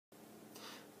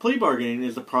Plea bargaining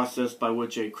is the process by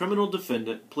which a criminal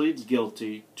defendant pleads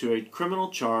guilty to a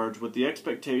criminal charge with the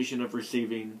expectation of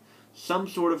receiving some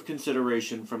sort of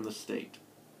consideration from the state.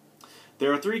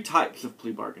 There are three types of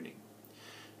plea bargaining.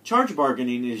 Charge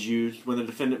bargaining is used when the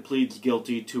defendant pleads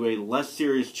guilty to a less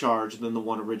serious charge than the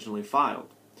one originally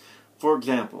filed. For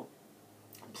example,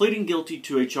 pleading guilty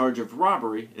to a charge of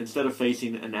robbery instead of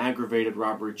facing an aggravated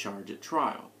robbery charge at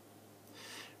trial.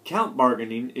 Count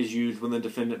bargaining is used when the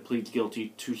defendant pleads guilty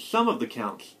to some of the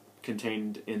counts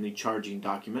contained in the charging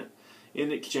document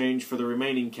in exchange for the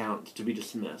remaining counts to be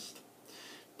dismissed.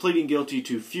 Pleading guilty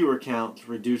to fewer counts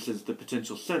reduces the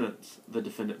potential sentence the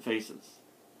defendant faces.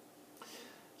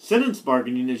 Sentence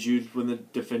bargaining is used when the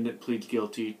defendant pleads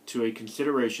guilty to a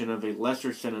consideration of a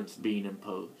lesser sentence being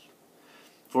imposed.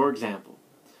 For example,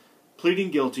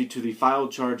 pleading guilty to the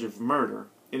filed charge of murder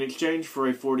in exchange for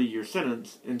a 40-year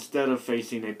sentence instead of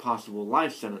facing a possible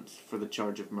life sentence for the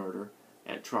charge of murder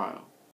at trial.